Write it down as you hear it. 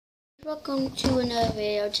Welcome to another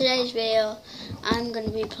video. Today's video, I'm going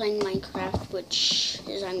to be playing Minecraft, which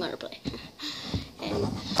is I'm going to play. And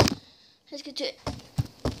let's get to it.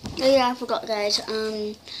 Oh yeah, I forgot, guys.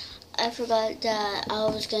 I forgot that I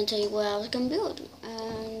was going to tell you what I was going to build.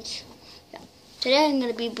 And yeah, today I'm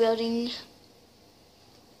going to be building.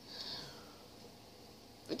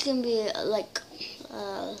 It's going to be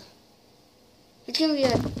it's going to be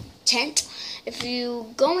a tent. If you're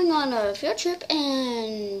going on a field trip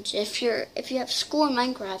and if you have school in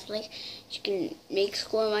Minecraft, like you can make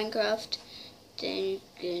school in Minecraft, then you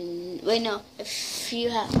can if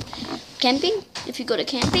you have camping, if you go to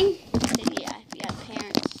camping, then yeah, if you have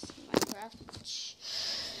parents in Minecraft.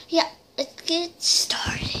 Yeah, let's get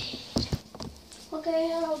started. Okay,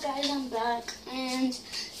 hello guys, I'm back, and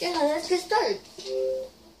yeah, let's get started.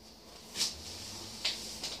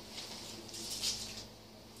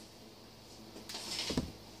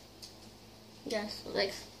 Yes,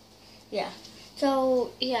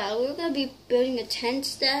 So, yeah, we're going to be building a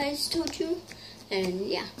tent that I just told you. And,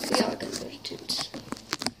 yeah, we are going to build a tent.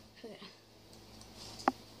 Okay.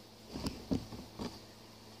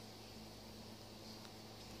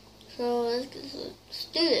 So, let's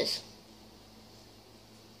do this.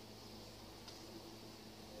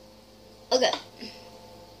 Okay.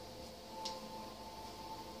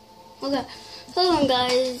 Okay. Hold on,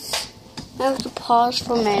 guys. I have to pause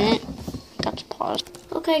for a minute.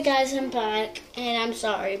 Okay guys, I'm back, and I'm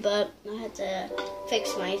sorry, but I had to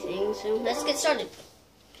fix my thing, so let's get started.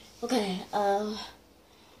 Okay, what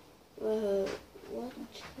the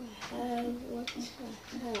hell?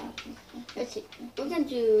 Let's see, we're gonna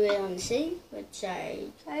do it on the city, which I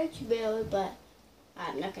tried to build, but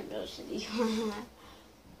I'm not gonna build a city.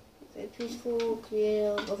 Okay, peaceful,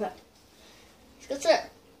 creative, okay. Let's get started.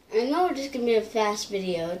 I know it's just gonna be a fast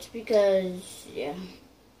video, it's because, yeah,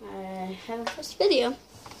 I have a fast video.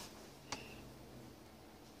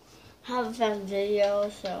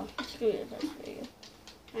 So screw the fast video.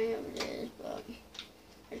 I know it is, but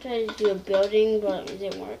I tried to do a building, but it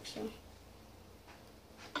didn't work, so.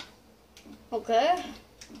 Okay.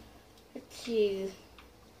 Let's see.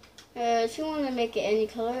 If you want to make it any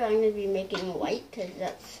color, I'm going to be making it white, because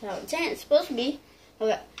that's how it's supposed to be.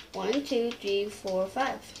 Okay. 1, 2, 3, 4,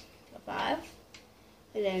 5. 5.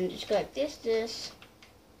 And then just go like this.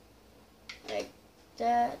 Like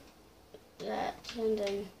that, and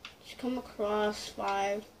then just come across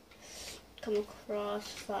 5, and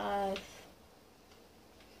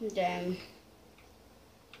then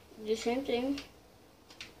do the same thing,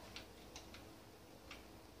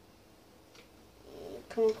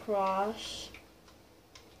 come across,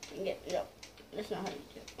 and no, that's not how you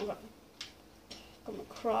do it, okay, come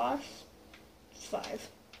across 5,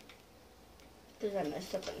 because I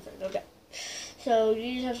messed up on the side, okay. So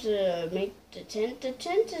you just have to make the tent. The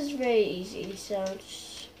tent is very easy, so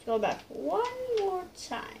just go back one more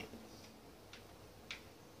time.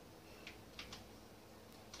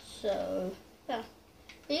 So, yeah.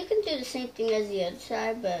 So you can do the same thing as the other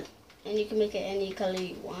side, and you can make it any color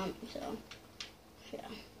you want, so, yeah.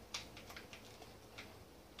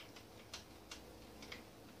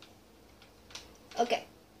 Okay.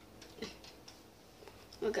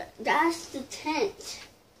 Okay, that's the tent.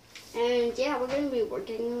 And yeah, we're going to be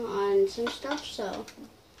working on some stuff, so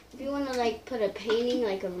if you want to like put a painting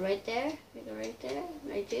like right there, right there,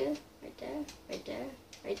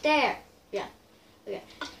 yeah, okay.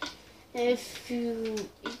 And if you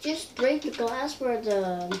just break the glass where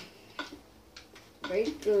the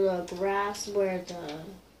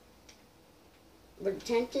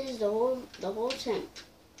tent is, the whole tent,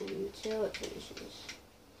 until it finishes,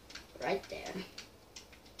 right there.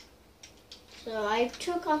 So I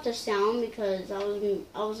took off the sound because I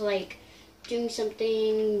was like doing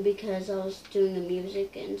something, because I was doing the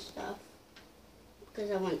music and stuff,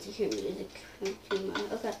 because I wanted to hear music too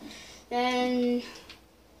much. Okay, then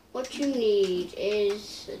what you need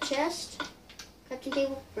is a chest, crafting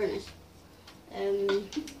table, furnace,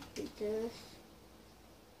 this.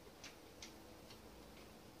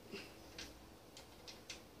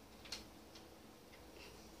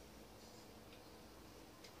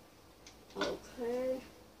 Okay.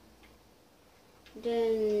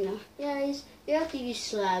 Then, guys, you have to use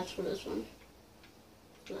slabs for this one.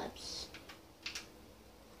 Slabs.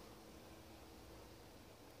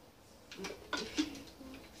 What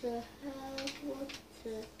the hell?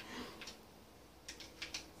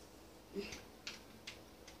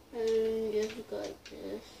 And just go like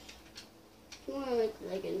this. If you want to make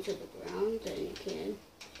like into the ground, then you can.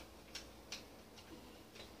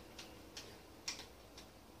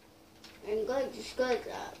 And just go like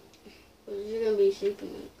that. Because you're going to be sleeping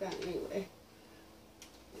on the ground anyway.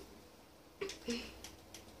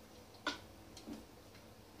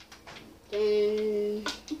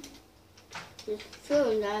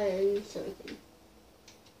 filling that in so we can.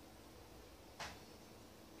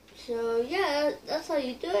 So yeah, that's how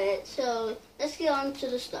you do it. So let's get on to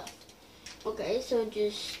the stuff. Okay, so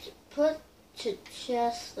just put the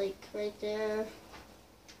chest like right there.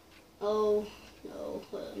 Oh no,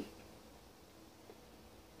 hold on.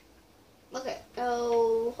 Okay,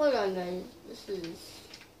 oh hold on guys, this is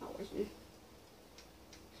not working.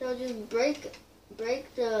 So just break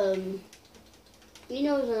the you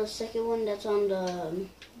know the second one that's on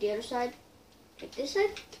the other side? Like this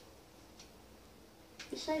side?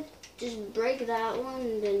 This side? Just break that one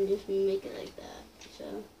and then just make it like that.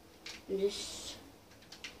 So, and just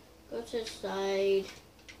go to the side,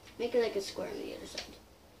 make it like a square on the other side.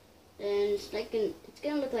 Then it's like it's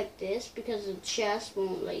gonna look like this because the chest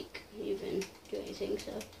won't like even do anything.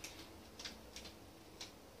 So,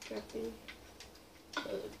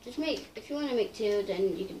 so just make, if you want to make two,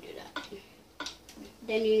 then you can do that.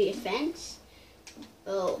 Then you need a fence.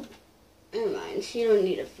 Oh, never mind. You don't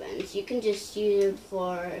need a fence. You can just use it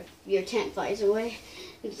for if your tent flies away.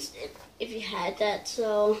 If you had that,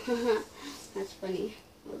 so that's funny.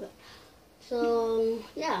 Okay. So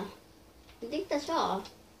yeah, I think that's all.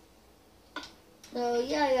 So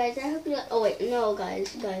yeah, guys. I hope you. Oh wait, no,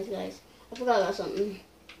 guys. I forgot about something.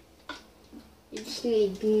 You just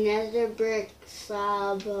need nether brick,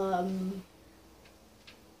 slab.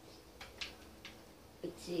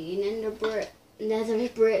 Let's see, nether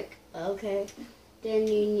brick. Okay. Then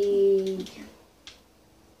you need,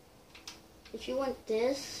 if you want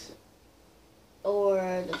this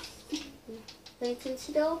or the plankton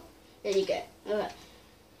still, then you get. Okay.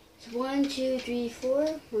 So 1, 2, 3, 4.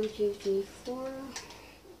 1, 2, 3, 4. 1,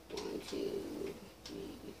 2, 3,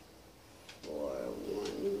 4. 1,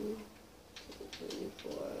 2, 3,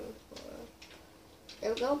 4, 4.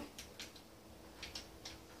 There we go.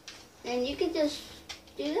 And you can just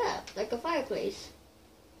do that, like a fireplace.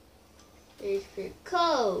 There's your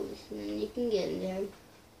coals, and then you can get in there.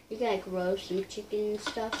 You can like roast some chicken and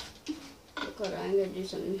stuff. Look, hold on, I'm gonna do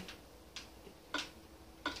something.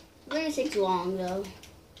 It really takes long though.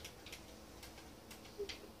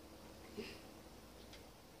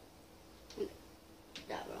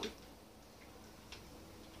 That wrong.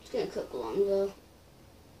 It's gonna cook long though.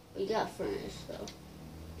 But you got a furnace though,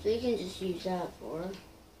 so you can just use that for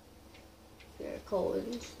your coal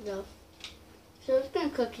and stuff. So it's gonna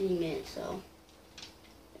cook in a minute, so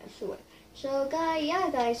yeah, sure. So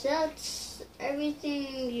guys, that's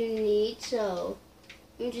everything you need. So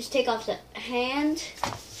let me just take off the hand.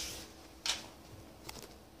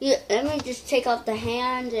 Yeah, let me just take off the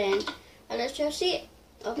hand and I'll let you see it.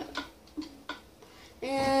 Okay.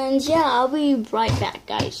 And yeah, I'll be right back,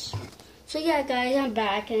 guys. So yeah, guys, I'm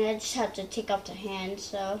back and I just have to take off the hand.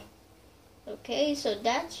 So okay, so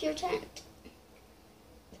that's your tent.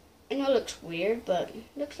 I know it looks weird, but it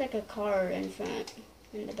looks like a car in front,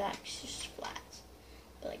 and the back's just flat,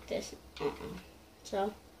 but like this.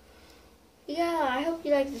 So, yeah, I hope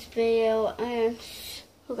you like this video, and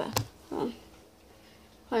okay, hold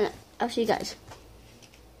on, I'll see you guys.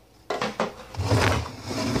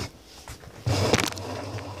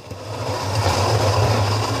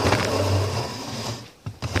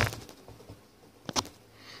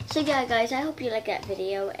 So yeah, guys, I hope you like that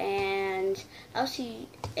video, and I'll see you,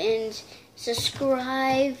 and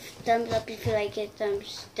subscribe, thumbs up if you like it,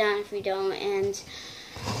 thumbs down if you don't, and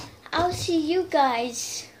I'll see you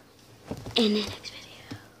guys in the next video.